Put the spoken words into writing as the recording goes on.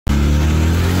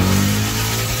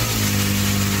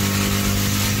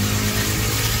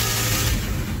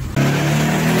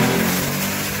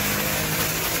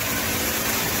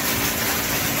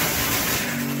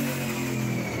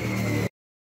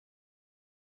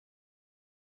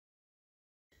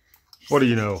What do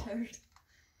you know?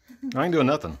 I ain't doing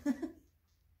nothing.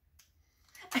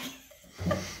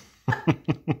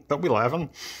 Don't be laughing.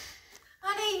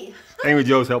 Honey. Amy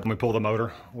Jo's helping me pull the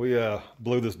motor. We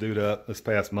blew this dude up this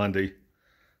past Monday.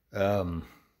 I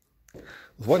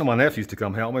was waiting on my nephews to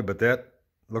come help me, but that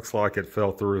looks like it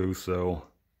fell through, so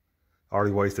I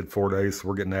already wasted 4 days, so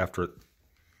we're getting after it.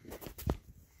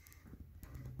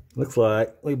 Looks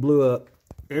like we blew up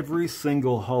every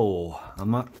single hole.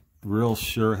 I'm not real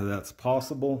sure how that's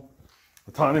possible.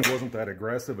 The timing wasn't that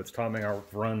aggressive. It's timing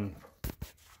I've run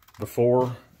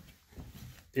before.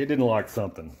 It didn't like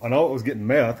something. I know it was getting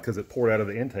meth because it poured out of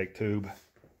the intake tube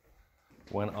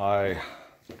when I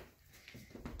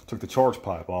took the charge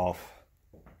pipe off.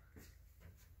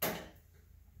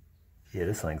 Yeah,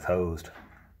 this thing's hosed.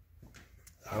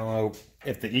 I don't know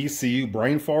if the ECU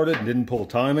brain farted and didn't pull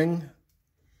timing.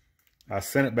 I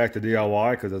sent it back to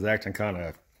DIY because it was acting kind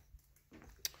of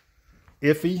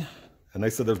iffy. And they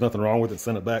said there's nothing wrong with it,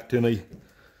 sent it back to me.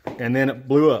 And then it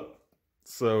blew up.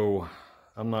 So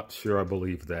I'm not sure I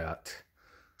believe that.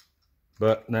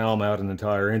 But now I'm out an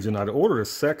entire engine. I'd ordered a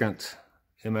second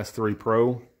MS3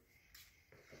 Pro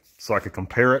so I could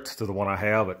compare it to the one I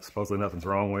have that supposedly nothing's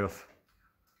wrong with.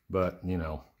 But, you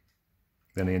know,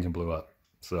 then the engine blew up.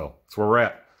 So that's where we're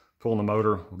at. Pulling the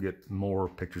motor. We'll get more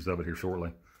pictures of it here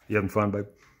shortly. You having fun, babe?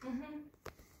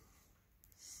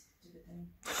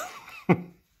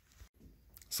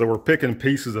 So we're picking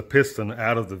pieces of piston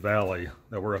out of the valley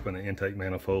that were up in the intake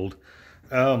manifold.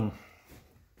 I'm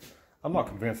not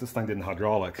convinced this thing didn't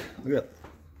hydraulic. Look at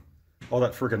all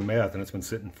that freaking meth, and it's been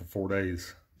sitting for 4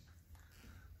 days.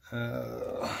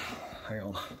 Hang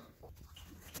on.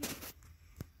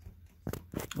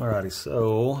 Alrighty,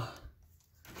 so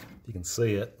you can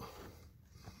see it.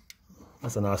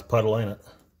 That's a nice puddle, ain't it?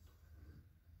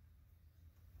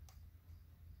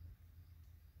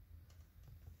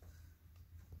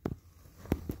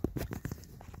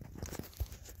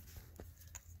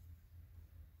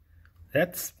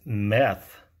 That's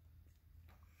meth.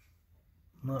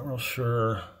 I'm not real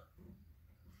sure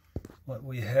what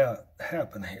we have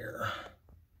happen here.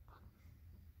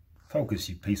 Focus,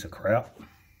 you piece of crap.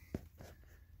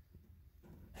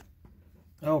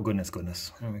 Oh, goodness,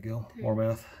 goodness. There we go. More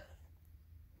meth.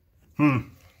 All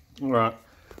right.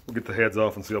 We'll get the heads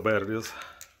off and see how bad it is.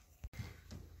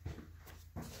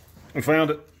 We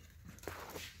found it.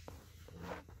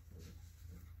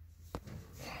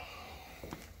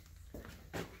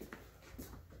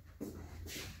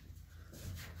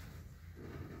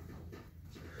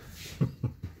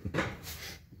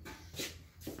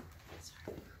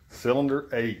 Cylinder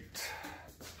 8.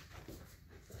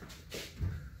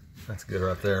 That's good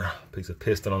right there. Piece of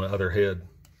piston on the other head.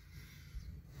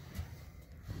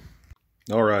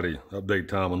 Alrighty, update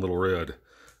time on Little Red.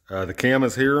 The cam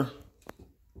is here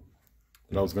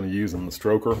that I was going to use in the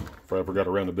stroker if I ever got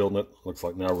around to building it. Looks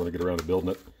like now we're going to get around to building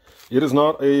it. It is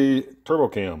not a turbo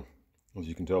cam, as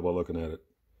you can tell by looking at it.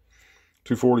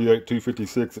 248,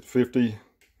 256 at 50,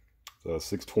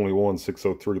 621,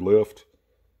 603 lift.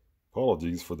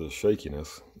 Apologies for the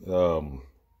shakiness. 28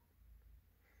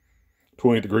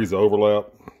 degrees of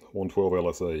overlap, 112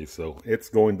 LSA, so it's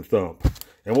going to thump.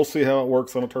 And we'll see how it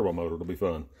works on a turbo motor. It'll be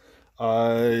fun.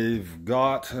 I've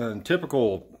got, in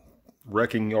typical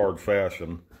wrecking yard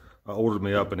fashion, I ordered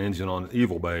me up an engine on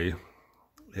Evil Bay,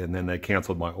 and then they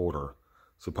canceled my order.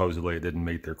 Supposedly it didn't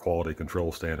meet their quality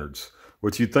control standards,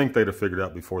 which you'd think they'd have figured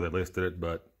out before they listed it,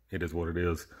 but it is what it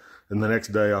is. And the next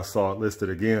day I saw it listed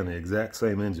again, the exact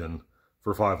same engine,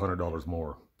 for $500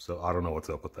 more. So I don't know what's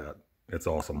up with that. It's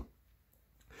awesome.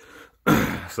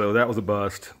 So that was a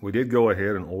bust. We did go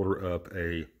ahead and order up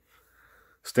a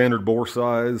standard bore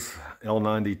size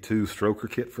L92 stroker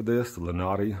kit for this, the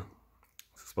Lenati.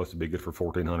 It's supposed to be good for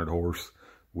 1400 horse.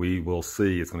 We will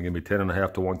see. It's going to give me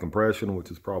 10.5 to 1 compression,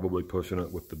 which is probably pushing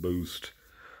it with the boost.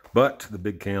 But the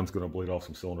big cam's going to bleed off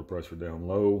some cylinder pressure down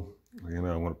low. You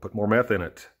know, I'm going to put more meth in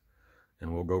it,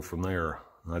 and we'll go from there.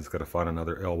 I just got to find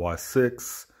another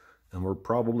LY6, and we're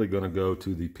probably going to go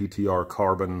to the PTR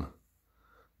Carbon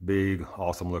big,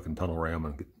 awesome looking tunnel ram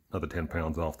and get another 10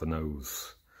 pounds off the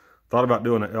nose. Thought about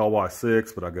doing an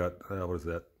LY6, but I got, what is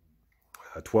that,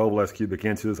 12 less cubic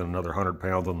inches and another 100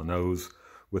 pounds on the nose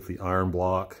with the iron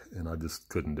block, and I just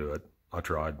couldn't do it. I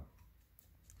tried.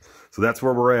 So that's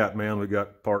where we're at, man. We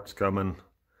got parts coming.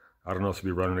 I don't know if she'll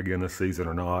be running again this season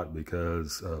or not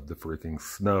because of the freaking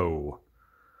snow.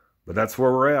 But that's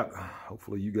where we're at.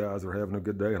 Hopefully you guys are having a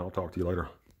good day, and I'll talk to you later.